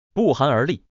不寒而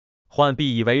慄。浣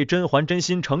碧以为甄嬛真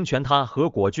心成全她和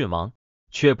果郡王，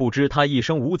却不知她一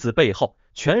生无子背后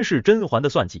全是甄嬛的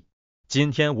算计。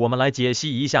今天我们来解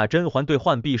析一下甄嬛对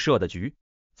浣碧设的局。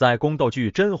在宫斗剧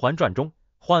《甄嬛传》中，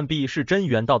浣碧是甄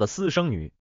远道的私生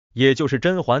女，也就是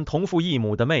甄嬛同父异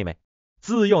母的妹妹。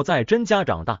自幼在甄家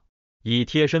长大，以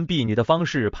贴身婢女的方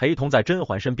式陪同在甄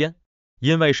嬛身边。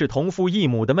因为是同父异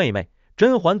母的妹妹，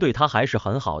甄嬛对她还是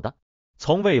很好的，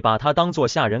从未把她当作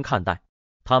下人看待。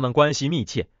他们关系密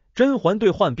切，甄嬛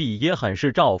对浣碧也很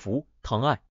是照拂疼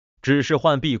爱。只是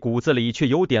浣碧骨子里却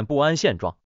有点不安现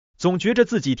状，总觉着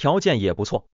自己条件也不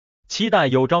错，期待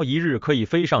有朝一日可以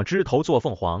飞上枝头做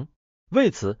凤凰。为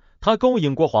此，他勾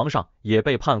引过皇上，也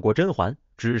背叛过甄嬛，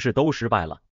只是都失败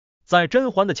了。在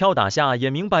甄嬛的敲打下，也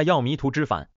明白要迷途知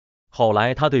返。后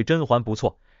来他对甄嬛不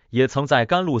错，也曾在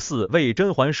甘露寺为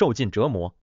甄嬛受尽折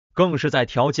磨，更是在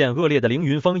条件恶劣的凌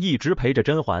云峰一直陪着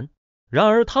甄嬛。然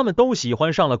而他们都喜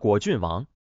欢上了果郡王，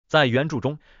在原著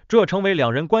中，这成为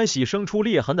两人关系生出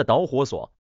裂痕的导火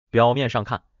索。表面上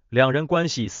看，两人关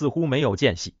系似乎没有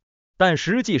间隙，但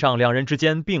实际上两人之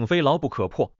间并非牢不可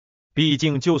破。毕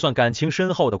竟就算感情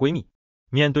深厚的闺蜜，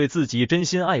面对自己真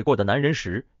心爱过的男人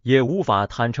时，也无法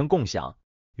坦诚共享。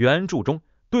原著中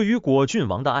对于果郡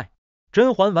王的爱，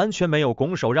甄嬛完全没有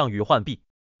拱手让与浣碧，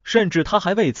甚至她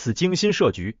还为此精心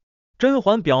设局。甄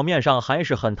嬛表面上还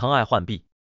是很疼爱浣碧，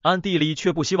暗地里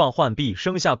却不希望浣碧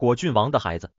生下果郡王的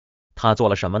孩子。她做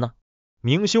了什么呢？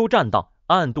明修栈道，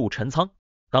暗度陈仓。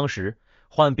当时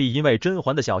浣碧因为甄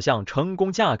嬛的小象成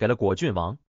功嫁给了果郡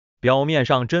王，表面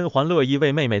上甄嬛乐意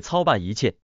为妹妹操办一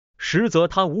切，实则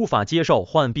她无法接受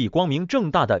浣碧光明正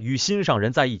大的与心上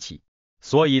人在一起。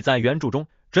所以在原著中，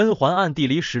甄嬛暗地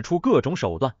里使出各种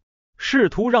手段，试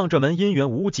图让这门姻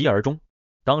缘无疾而终。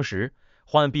当时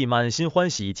浣碧满心欢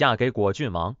喜嫁给果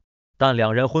郡王，但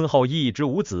两人婚后一直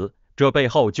无子，这背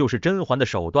后就是甄嬛的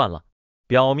手段了。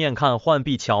表面看浣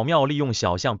碧巧妙利用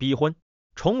小象逼婚，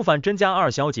重返甄家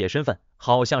二小姐身份，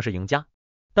好像是赢家，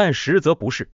但实则不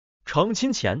是。成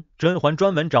亲前，甄嬛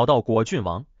专门找到果郡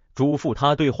王，嘱咐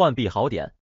他对浣碧好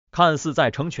点，看似在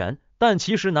成全，但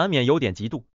其实难免有点嫉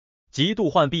妒。嫉妒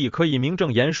浣碧可以名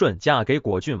正言顺嫁给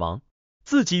果郡王，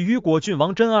自己与果郡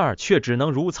王甄二却只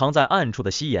能如藏在暗处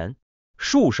的夕颜，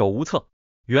束手无策。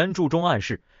原著中暗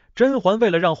示，甄嬛为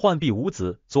了让浣碧无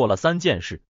子，做了3件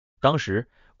事。当时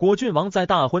果郡王在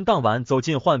大婚当晚走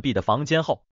进浣碧的房间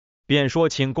后，便说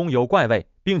寝宫有怪味，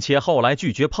并且后来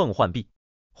拒绝碰浣碧。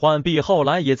浣碧后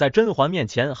来也在甄嬛面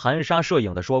前含沙射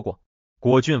影的说过，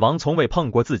果郡王从未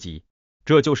碰过自己。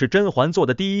这就是甄嬛做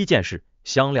的第1件事，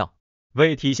香料。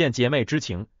为体现姐妹之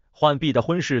情，浣碧的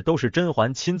婚事都是甄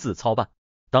嬛亲自操办，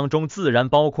当中自然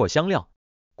包括香料。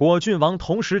果郡王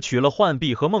同时娶了浣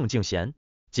碧和孟静娴，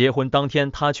结婚当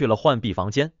天他去了浣碧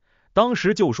房间，当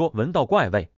时就说闻到怪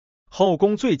味。后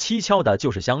宫最蹊跷的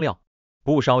就是香料，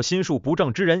不少心术不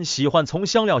正之人喜欢从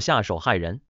香料下手害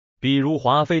人，比如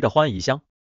华妃的欢宜香。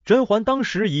甄嬛当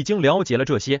时已经了解了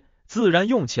这些，自然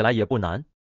用起来也不难。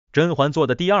甄嬛做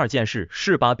的第2件事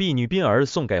是把婢女嫔儿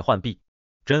送给浣碧。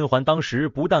甄嬛当时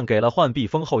不但给了浣碧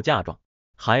封后嫁妆，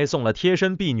还送了贴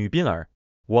身婢女嫔儿。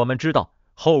我们知道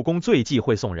后宫最忌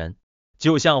讳送人，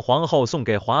就像皇后送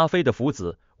给华妃的福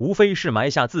子，无非是埋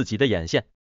下自己的眼线，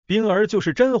嫔儿就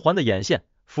是甄嬛的眼线，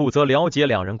负责了解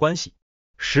两人关系，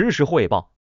实时汇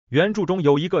报。原著中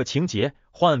有一个情节，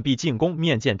浣碧进宫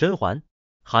面见甄嬛，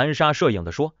含沙射影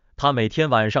的说，她每天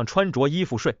晚上穿着衣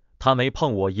服睡，她没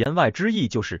碰我，言外之意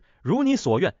就是如你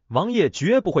所愿，王爷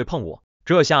绝不会碰我。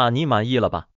这下你满意了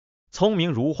吧？聪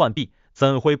明如浣碧，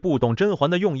怎会不懂甄嬛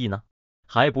的用意呢？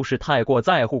还不是太过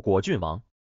在乎果郡王。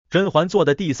甄嬛做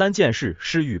的第3件事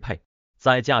是玉佩。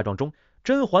在嫁妆中，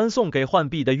甄嬛送给浣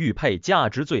碧的玉佩价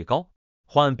值最高，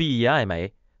浣碧也爱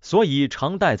美，所以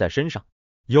常戴在身上。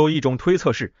有一种推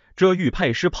测是，这玉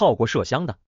佩是泡过麝香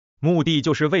的，目的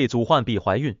就是为阻浣碧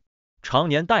怀孕，常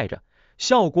年戴着，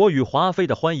效果与华妃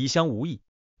的欢宜香无异。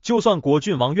就算果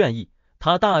郡王愿意，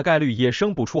他大概率也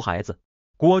生不出孩子。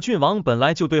果郡王本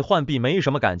来就对浣碧没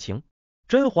什么感情，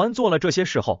甄嬛做了这些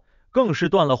事后，更是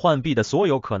断了浣碧的所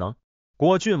有可能。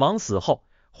果郡王死后，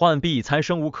浣碧才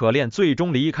生无可恋，最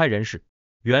终离开人世。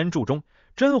原著中，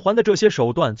甄嬛的这些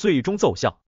手段最终奏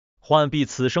效，浣碧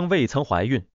此生未曾怀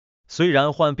孕。虽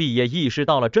然浣碧也意识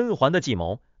到了甄嬛的计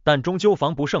谋，但终究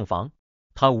防不胜防，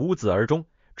她无子而终，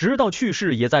直到去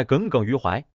世也在耿耿于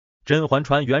怀。甄嬛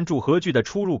传原著和剧的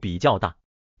出入比较大，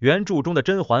原著中的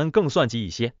甄嬛更算计一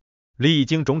些，历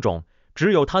经种种，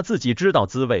只有她自己知道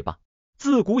滋味吧。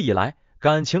自古以来，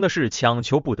感情的事强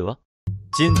求不得。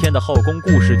今天的后宫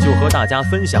故事就和大家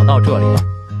分享到这里了，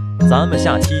咱们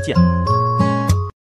下期见。